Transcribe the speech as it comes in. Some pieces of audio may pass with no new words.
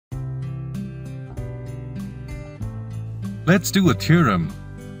Let's do a theorem.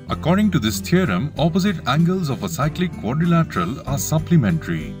 According to this theorem, opposite angles of a cyclic quadrilateral are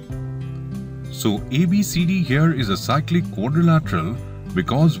supplementary. So ABCD here is a cyclic quadrilateral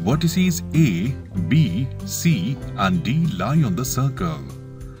because vertices A, B, C and D lie on the circle.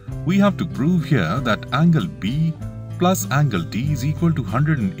 We have to prove here that angle B plus angle D is equal to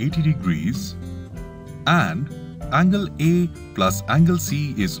 180 degrees and angle A plus angle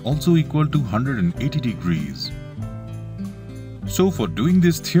C is also equal to 180 degrees. So for doing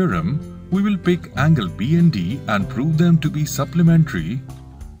this theorem, we will pick angle B and D and prove them to be supplementary,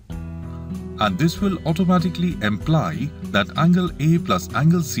 and this will automatically imply that angle A plus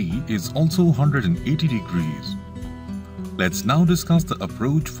angle C is also 180 degrees. Let's now discuss the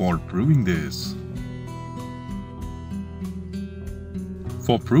approach for proving this.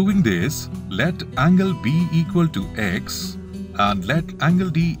 For proving this, let angle B equal to X and let angle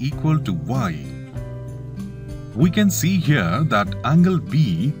D equal to Y. We can see here that angle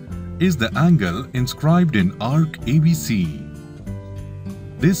B is the angle inscribed in arc ABC.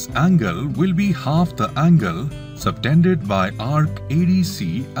 This angle will be half the angle subtended by arc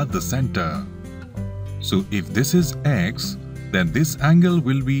ADC at the center. So if this is X, then this angle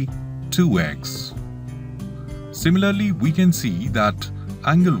will be 2X. Similarly, we can see that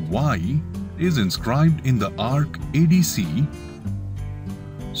angle Y is inscribed in the arc ADC.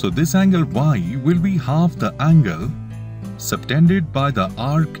 So this angle Y will be half the angle subtended by the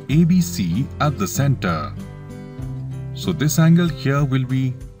arc ABC at the center. So this angle here will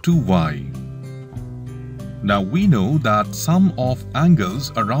be 2Y. Now we know that sum of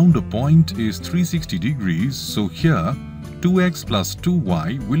angles around a point is 360 degrees. So here 2x plus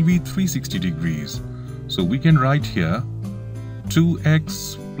 2y will be 360 degrees. So we can write here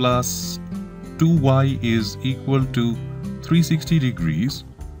 2x plus 2y is equal to 360 degrees.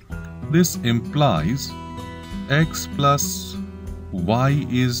 This implies x plus y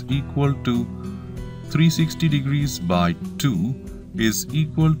is equal to 360 degrees by 2 is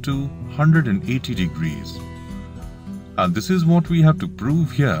equal to 180 degrees. And this is what we have to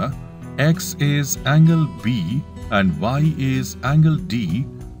prove here. X is angle B and y is angle D.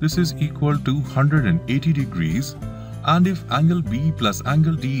 This is equal to 180 degrees. And if angle B plus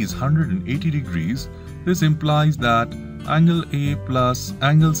angle D is 180 degrees, this implies that angle A plus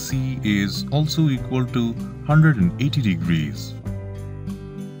angle C is also equal to 180 degrees.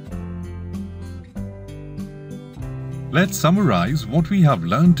 Let's summarize what we have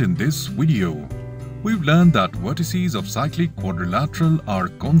learnt in this video. We've learned that vertices of cyclic quadrilateral are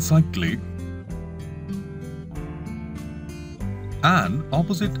concyclic and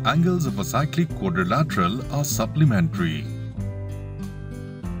opposite angles of a cyclic quadrilateral are supplementary.